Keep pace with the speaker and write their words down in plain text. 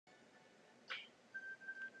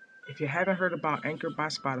If you haven't heard about Anchor by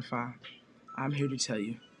Spotify, I'm here to tell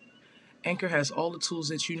you. Anchor has all the tools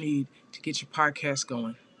that you need to get your podcast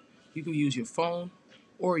going. You can use your phone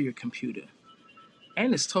or your computer,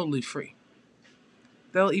 and it's totally free.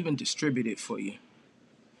 They'll even distribute it for you.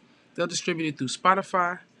 They'll distribute it through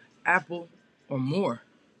Spotify, Apple, or more.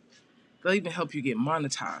 They'll even help you get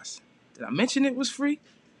monetized. Did I mention it was free?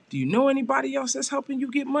 Do you know anybody else that's helping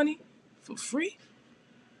you get money for free?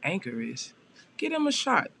 Anchor is. Get them a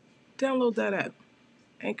shot. Download that app.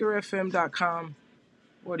 AnchorFM.com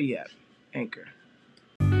or the app. Anchor.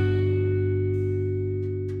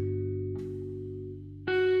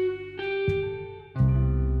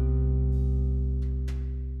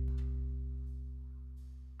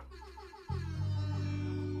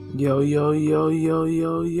 Yo, yo, yo, yo,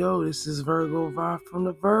 yo, yo. This is Virgo Vibe from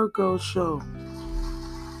the Virgo Show.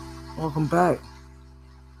 Welcome back.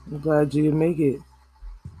 I'm glad you can make it.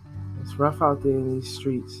 It's rough out there in these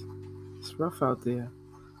streets. It's rough out there.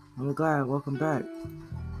 I'm glad. Welcome back.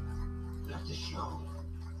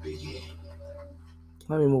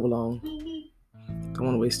 Let me move along. Don't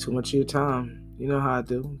want to waste too much of your time. You know how I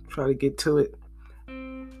do. Try to get to it.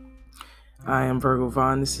 I am Virgo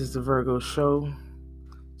Vaughn. This is the Virgo Show.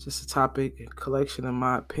 Just a topic, a collection of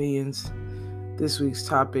my opinions. This week's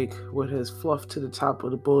topic, what has fluffed to the top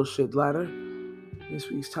of the bullshit ladder.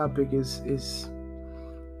 This week's topic is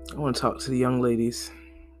I want to talk to the young ladies.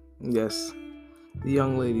 Yes, the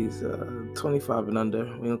young ladies, 25 and under.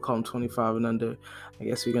 We're going to call them 25 and under. I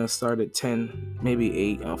guess we're going to start at 10, maybe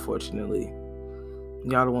 8, unfortunately.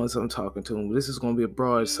 Y'all the ones I'm talking to. This is going to be a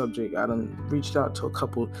broad subject. I done reached out to a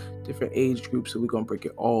couple different age groups, so we're going to break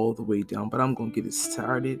it all the way down. But I'm going to get it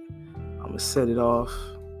started. I'm going to set it off.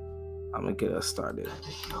 I'm going to get us started.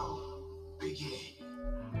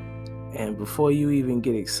 And before you even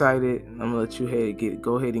get excited, I'm going to let you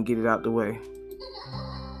go ahead and get it out the way.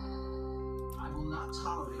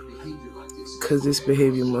 Because this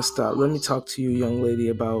behavior must stop. Let me talk to you, young lady,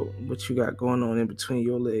 about what you got going on in between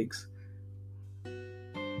your legs.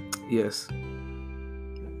 Yes.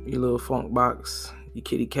 Your little funk box, your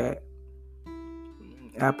kitty cat,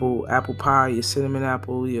 apple pie, your cinnamon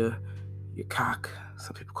apple, your cock.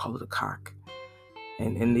 Some people call it a cock.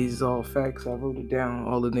 And these are all facts. I wrote it down.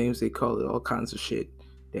 All the names they call it, all kinds of shit.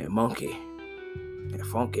 That monkey. That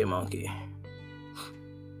funky monkey.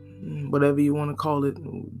 Whatever you want to call it,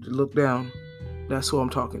 look down. That's who I'm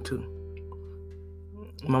talking to.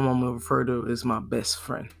 My mama referred to her as my best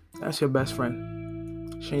friend. That's your best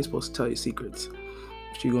friend. She ain't supposed to tell you secrets.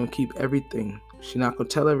 She's going to keep everything. She's not going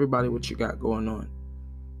to tell everybody what you got going on.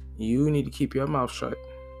 You need to keep your mouth shut.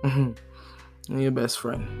 And your best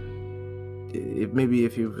friend.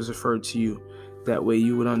 If it was referred to you that way,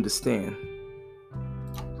 you would understand.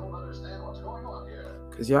 Don't understand what's going on here.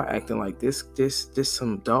 Because y'all acting like this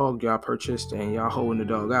some dog y'all purchased and y'all holding the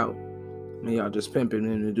dog out. And y'all just pimping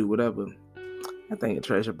him to do whatever. That ain't a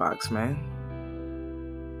treasure box, man.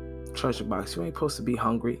 Treasure box. You ain't supposed to be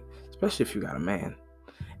hungry, especially if you got a man.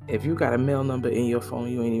 If you got a male number in your phone,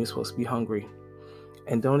 you ain't even supposed to be hungry.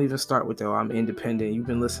 And don't even start with that. I'm independent. You've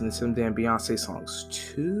been listening to some damn Beyonce songs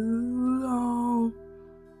too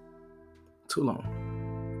long.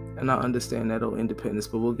 And I understand that old independence,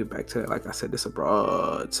 but we'll get back to that. Like I said, this is a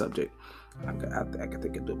broad subject. I can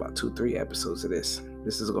think I do about 2-3 episodes of this.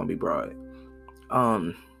 This is gonna be broad.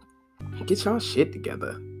 Get y'all shit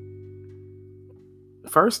together.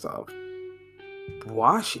 First off,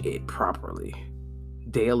 wash it properly.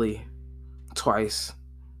 Daily. Twice.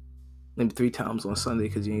 Maybe 3 times on Sunday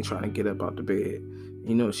because you ain't trying to get up out the bed.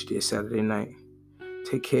 You know what you did Saturday night.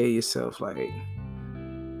 Take care of yourself.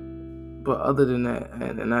 But other than that,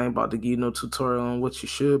 and I ain't about to give you no tutorial on what you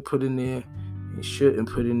should put in there and shouldn't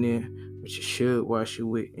put in there, what you should wash it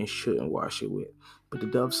with and shouldn't wash it with. But the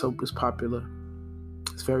Dove soap is popular.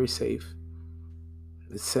 It's very safe.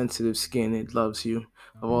 It's sensitive skin. It loves you.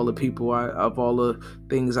 Of all the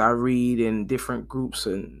things I read in different groups,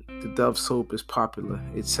 and the Dove soap is popular.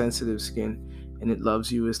 It's sensitive skin, and it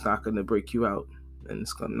loves you. It's not going to break you out, and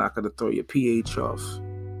it's not going to throw your pH off.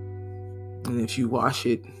 And if you wash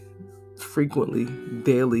it frequently,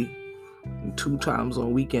 daily, 2 times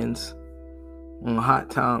on weekends, on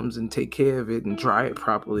hot times, and take care of it and dry it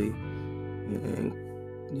properly, and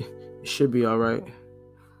it should be all right.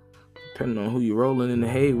 Depending on who you're rolling in the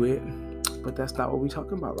hay with. But that's not what we're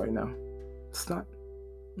talking about right now. It's not.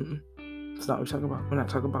 It's not what we're talking about. We're not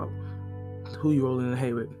talking about who you're rolling in the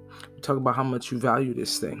hay with. We're talking about how much you value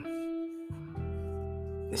this thing.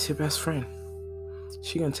 It's your best friend.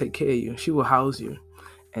 She gonna take care of you. She will house you.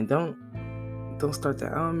 And don't start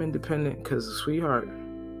that, I'm independent, because, sweetheart,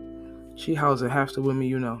 she housing half the women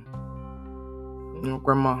you know. your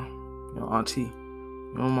grandma, your auntie,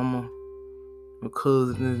 your mama, your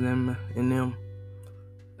cousins and them.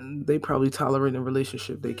 They probably tolerating a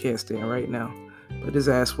relationship they can't stand right now. But his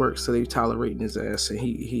ass works, so they tolerating his ass, and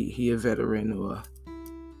he a veteran, or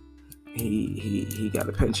he got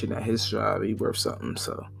a pension at his job. He worth something,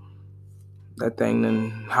 so that thing then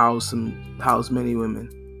house many women.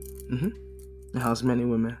 House many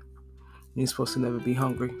women. You're supposed to never be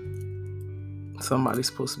hungry. Somebody's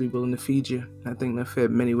supposed to be willing to feed you. I think that fed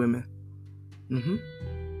many women. And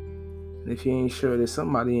if you ain't sure, there's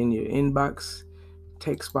somebody in your inbox,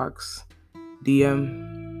 text box,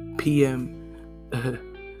 DM, PM,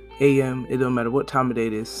 AM. It don't matter what time of day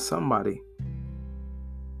it is. Somebody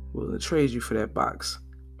will trade you for that box,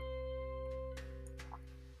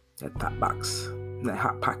 that top box, that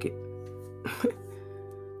hot pocket,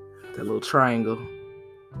 that little triangle.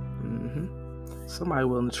 Somebody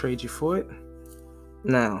willing to trade you for it.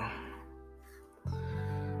 Now,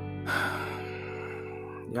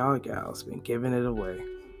 y'all gals been giving it away.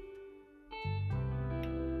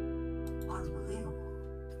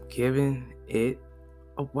 Giving it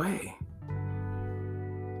away.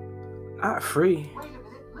 Not free.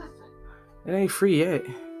 It ain't free yet.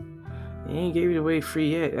 You ain't gave it away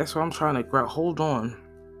free yet. That's why I'm trying to grab. Hold on.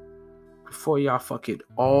 Before y'all fuck it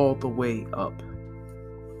all the way up.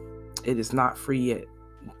 It is not free yet.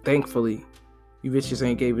 Thankfully, you bitches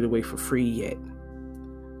ain't gave it away for free yet.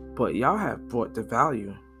 But y'all have brought the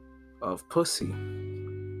value of pussy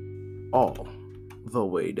all the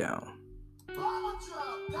way down.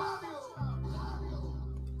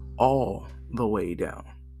 All the way down.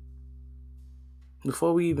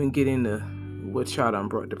 Before we even get into what y'all done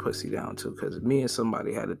brought the pussy down to, because me and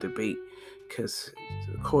somebody had a debate, because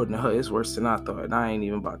according to her, it's worse than I thought, and I ain't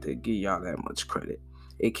even about to give y'all that much credit.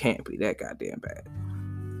 It can't be that goddamn bad.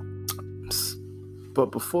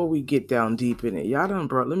 But before we get down deep in it, y'all done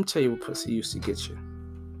brought, let me tell you what pussy used to get you.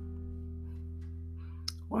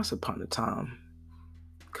 Once upon a time,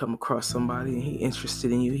 come across somebody and he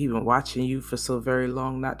interested in you. He been watching you for so very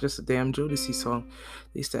long, not just a damn Jodeci song.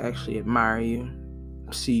 They used to actually admire you,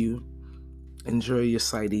 see you, enjoy your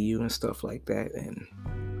sight of you and stuff like that. And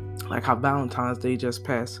like how Valentine's Day just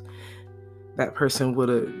passed, that person would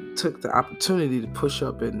have took the opportunity to push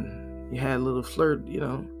up and you had a little flirt,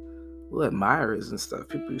 little admirers and stuff.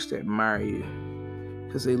 People used to admire you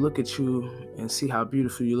because they look at you and see how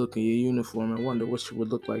beautiful you look in your uniform and wonder what you would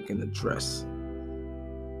look like in the dress.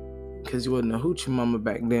 Because you wasn't a hoochie mama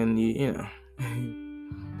back then, you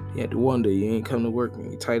had to wonder. You ain't come to work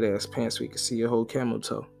in your tight ass pants so you could see your whole camel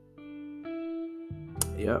toe.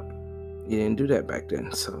 Yep, you didn't do that back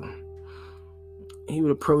then. So he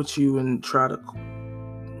would approach you and try to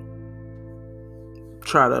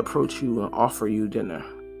approach you and offer you dinner,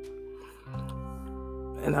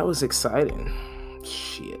 and that was exciting.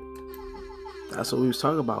 Shit, that's what we was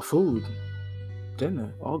talking about. Food,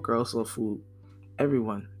 dinner. All girls love food.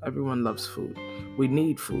 Everyone loves food. We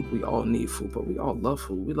need food. We all need food, but we all love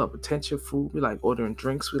food. We love attention food. We like ordering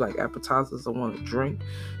drinks. We like appetizers. I want a drink.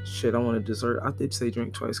 Shit, I want a dessert. I did say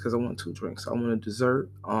drink twice because I want 2 drinks. I want a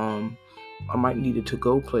dessert. I might need a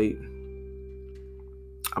to-go plate.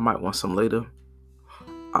 I might want some later.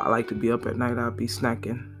 I like to be up at night. I'll be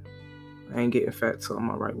snacking. I ain't getting fat, so I'm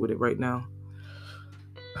all right with it right now.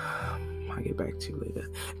 I'll get back to you later.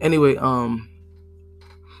 Anyway,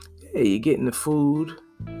 you're getting the food.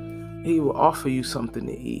 He will offer you something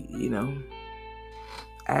to eat,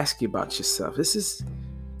 Ask you about yourself. This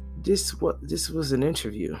was an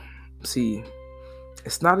interview. See,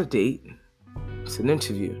 it's not a date. It's an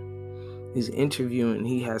interview. He's interviewing.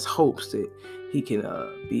 He has hopes that he can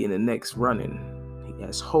be in the next running. He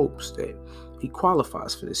has hopes that he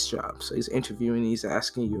qualifies for this job. So he's interviewing. He's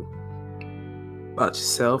asking you about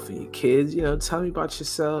yourself and your kids. Tell me about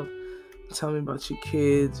yourself. Tell me about your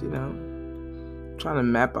kids. Trying to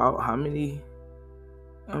map out how many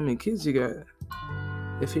kids you got.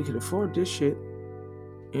 If he can afford this shit,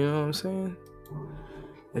 you know what I'm saying?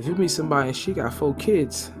 If you meet somebody and she got 4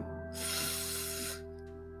 kids,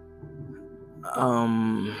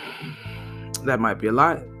 that might be a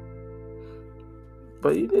lot.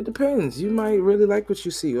 But it depends. You might really like what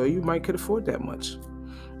you see, or you might could afford that much.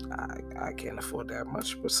 I can't afford that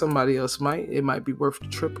much, but somebody else might. It might be worth the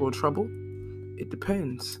trip or trouble. It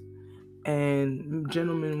depends. And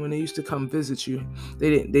gentlemen, when they used to come visit you, they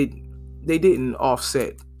didn't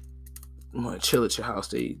offset chill at your house.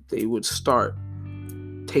 They would start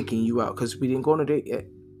taking you out because we didn't go on a date yet.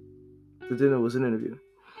 The dinner was an interview.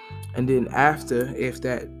 And then after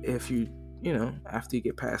you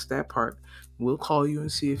get past that part, we'll call you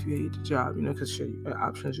and see if you hate the job, because you got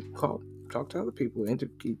options. You can call Talk to other people.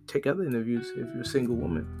 Take other interviews if you're a single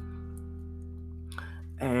woman.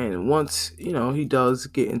 And once, he does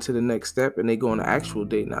get into the next step and they go on an actual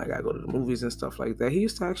date, now I gotta go to the movies and stuff like that. He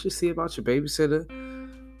used to actually see about your babysitter,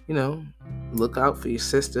 look out for your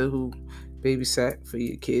sister who babysat for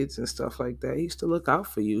your kids and stuff like that. He used to look out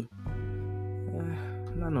for you.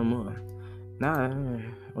 Not no more. Nah,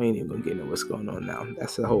 we ain't even gonna get into what's going on now.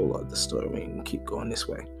 That's a whole other story. We ain't gonna keep going this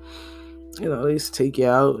way. They used to take you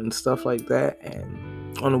out and stuff like that.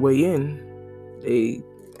 And on the way in, they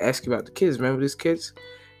ask you about the kids. Remember these kids?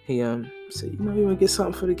 He said, you want to get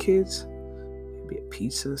something for the kids? Maybe a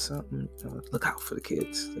pizza or something. Look out for the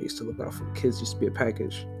kids. They used to look out for the kids. Used to be a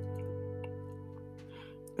package.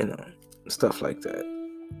 Stuff like that.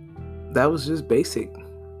 That was just basic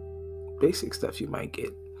stuff you might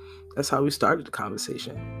get. That's how we started the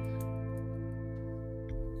conversation.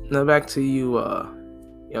 Now back to you,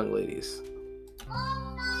 young ladies.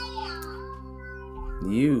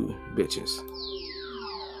 You bitches.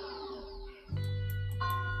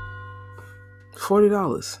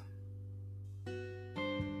 $40.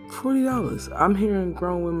 I'm hearing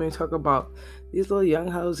grown women talk about these little young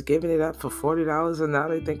hoes giving it up for $40, and now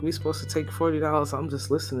they think we're supposed to take $40. I'm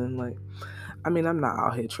just listening. I'm not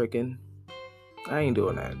out here tricking. I ain't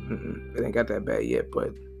doing that. It ain't got that bad yet,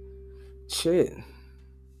 but shit.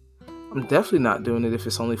 I'm definitely not doing it if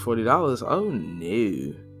it's only $40. Oh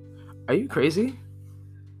no. Are you crazy?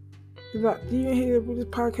 You didn't hear when this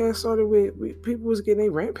podcast started with people was getting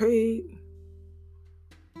their rent paid?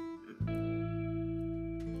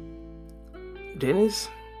 Dennis?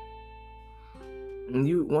 And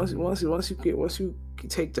you once you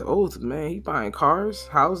take the oath, man, he buying cars,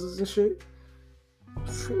 houses and shit.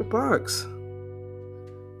 $3.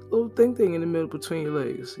 Little thing in the middle between your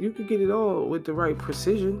legs. You could get it all with the right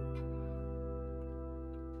precision.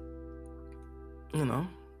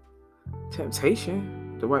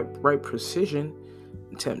 Temptation, the right precision,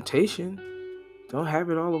 and temptation. Don't have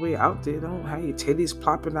it all the way out there. Don't have your titties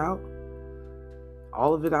plopping out.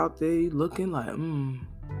 All of it out there, you looking like, I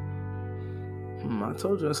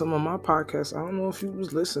told you in some of my podcasts, I don't know if you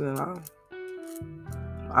was listening.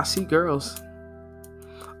 I see girls.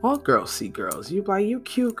 All girls see girls. You like, you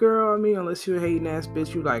cute girl. Unless you're a hating ass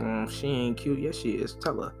bitch, you like, she ain't cute. Yes, she is.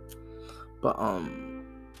 Tell her. But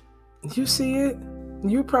you see it.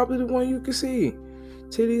 You're probably the one you can see.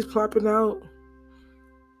 Titties plopping out.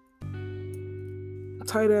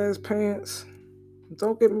 Tight ass pants.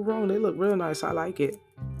 Don't get me wrong. They look real nice. I like it.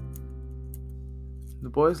 The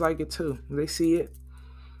boys like it too. They see it.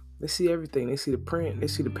 They see everything. They see the print. They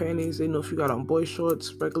see the panties. They know if you got on boy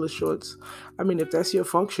shorts, regular shorts. If that's your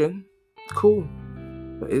function, cool.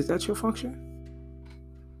 But is that your function?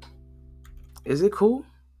 Is it cool?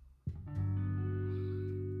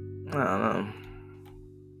 I don't know.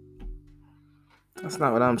 That's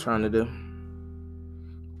not what I'm trying to do.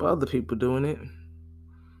 But other people doing it.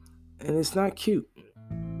 And it's not cute.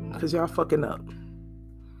 Because y'all fucking up.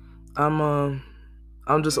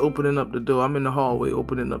 I'm just opening up the door. I'm in the hallway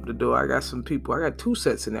opening up the door. I got some people. I got two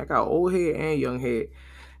sets in there. I got old head and young head.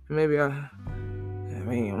 And maybe we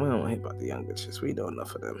don't hear about the young bitches. We know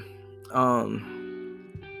enough of them.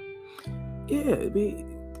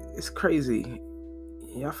 It's crazy.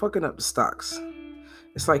 Y'all fucking up the stocks.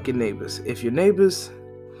 It's like your neighbors. If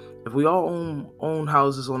we all own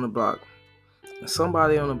houses on the block, and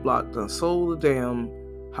somebody on the block done sold a damn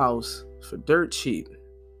house for dirt cheap,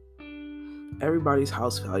 everybody's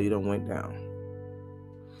house value done went down.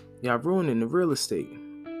 Y'all ruining the real estate.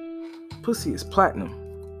 Pussy is platinum.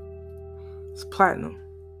 It's platinum.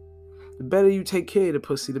 The better you take care of the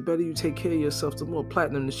pussy, the better you take care of yourself, the more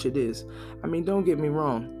platinum the shit is. Don't get me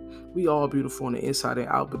wrong. We all beautiful on the inside and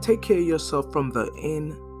out, but take care of yourself from the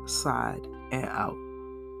inside and out.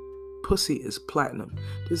 Pussy is platinum.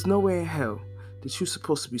 There's no way in hell that you're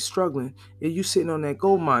supposed to be struggling if you sitting on that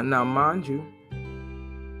gold mine. Now, mind you,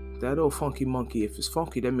 that old funky monkey, if it's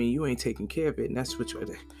funky, that means you ain't taking care of it, and that's what you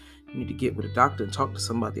need to get with a doctor and talk to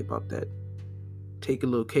somebody about that. Take a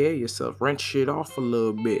little care of yourself. Rinse shit off a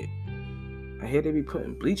little bit. I hear they be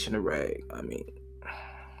putting bleach in the rag.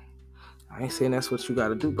 I ain't saying that's what you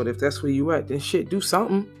gotta do, but if that's where you at, then shit, do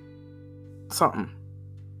something. Something.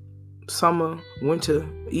 Summer, winter,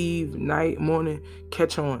 eve, night, morning,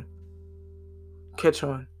 catch on.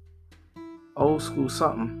 Old school,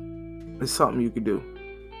 something. It's something you can do.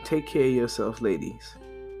 Take care of yourself, ladies.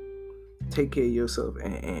 Take care of yourself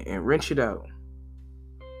and rinse it out.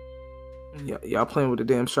 Y'all playing with the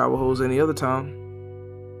damn shower hose any other time.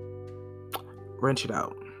 Rinse it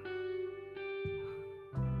out.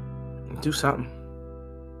 Do something.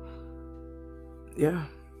 Yeah.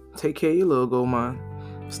 Take care of your little gold mine.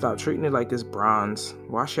 Stop treating it like it's bronze.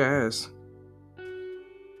 Wash your ass.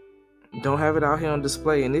 Don't have it out here on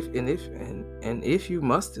display. And if you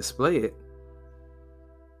must display it,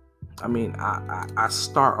 I mean, I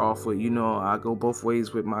start off with, I go both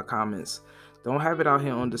ways with my comments. Don't have it out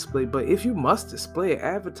here on display. But if you must display it,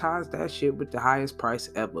 advertise that shit with the highest price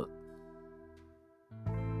ever.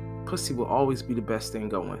 Pussy will always be the best thing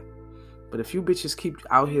going. But if you bitches keep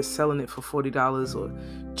out here selling it for $40 or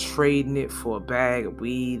trading it for a bag of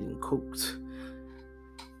weed and cooked,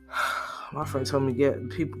 my friend told me,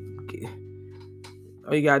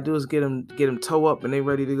 all you gotta do is get them toe up and they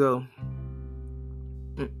ready to go.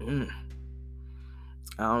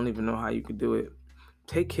 I don't even know how you could do it.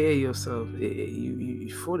 Take care of yourself. You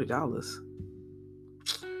 $40.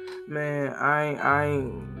 Man, I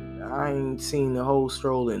ain't seen the whole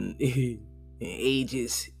stroll in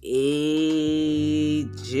ages.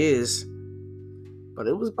 But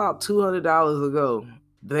it was about $200 ago.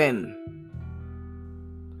 Then,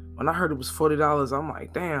 when I heard it was $40, I'm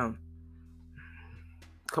like, damn.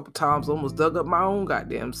 A couple times almost dug up my own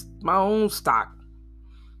stock.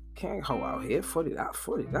 Can't hoe out here.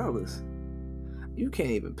 $40. You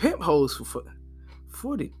can't even pimp hoes for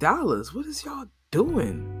 $40. What is y'all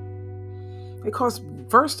doing? It costs,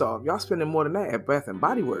 first off, y'all spending more than that at Bath and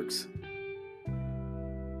Body Works.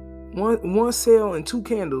 One sale and 2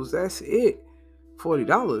 candles, that's it.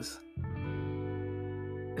 $40.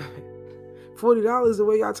 $40 the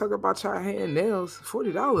way y'all talk about y'all hair and nails.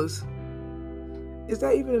 $40. Is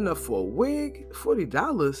that even enough for a wig?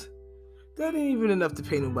 $40. That ain't even enough to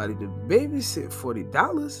pay nobody to babysit.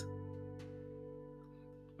 $40.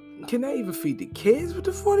 Can I even feed the kids with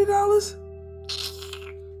the $40?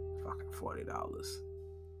 Fucking $40.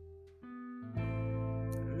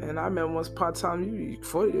 Man, I remember once part-time, you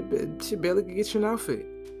 $40, shit barely could get you an outfit.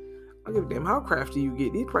 I give a damn how crafty you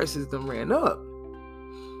get. These prices done ran up.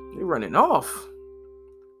 They're running off.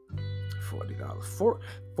 $40.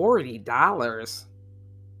 $40.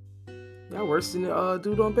 Y'all worse than the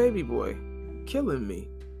dude on Baby Boy. Killing me.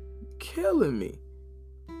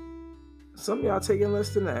 Some of y'all taking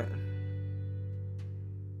less than that.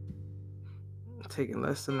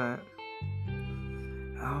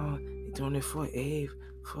 Oh, they doing it for Ave,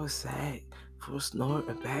 for a sack, for a snort,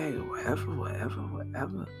 a bag, or whatever.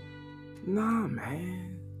 Nah,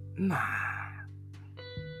 man. Nah.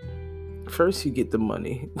 First you get the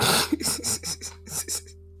money.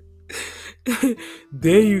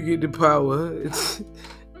 Then you get the power.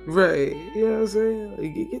 Right. You know what I'm saying?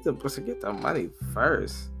 You get the money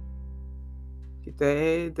first. Get that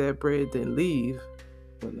head, that bread, then leave.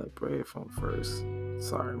 When the bread from first.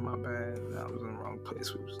 Sorry, my bad. I was in the wrong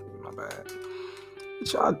place. My bad.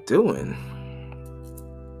 What y'all doing?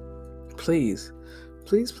 Please.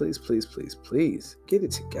 Get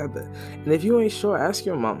it together. And if you ain't sure, ask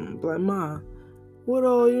your mom. Be like, Ma, what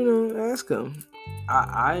all, ask them.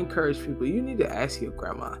 I encourage people, you need to ask your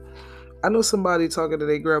grandma. I know somebody talking to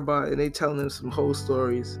their grandma and they telling them some whole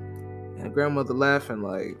stories. And the grandmother laughing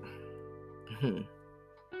like,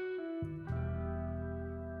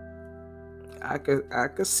 I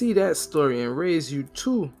could see that story and raise you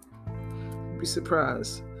too. You'd be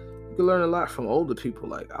surprised. You can learn a lot from older people.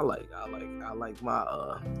 Like I like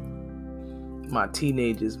my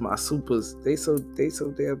teenagers, my supers. They so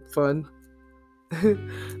damn fun.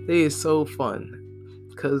 They is so fun.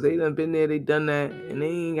 Cause they done been there, they done that, and they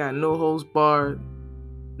ain't got no holds barred,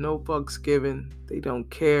 no fucks given. They don't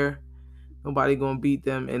care. Nobody gonna beat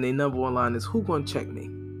them, and their number one line is, who gonna check me?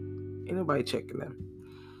 Ain't nobody checking them.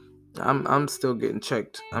 I'm still getting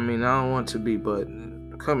checked. I mean, I don't want to be, but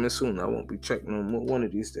coming soon, I won't be checked no more one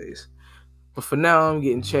of these days. But for now, I'm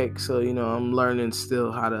getting checked, so I'm learning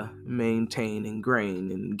still how to maintain and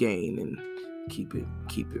grain and gain and keep it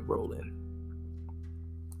rolling.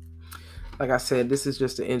 Like I said, this is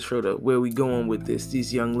just the intro to where we going with this.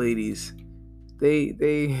 These young ladies,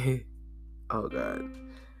 they oh God,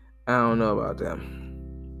 I don't know about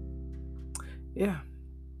them. Yeah,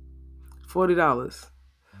 $40.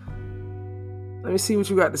 Let me see what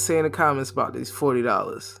you got to say in the comments about these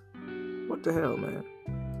 $40. What the hell, man?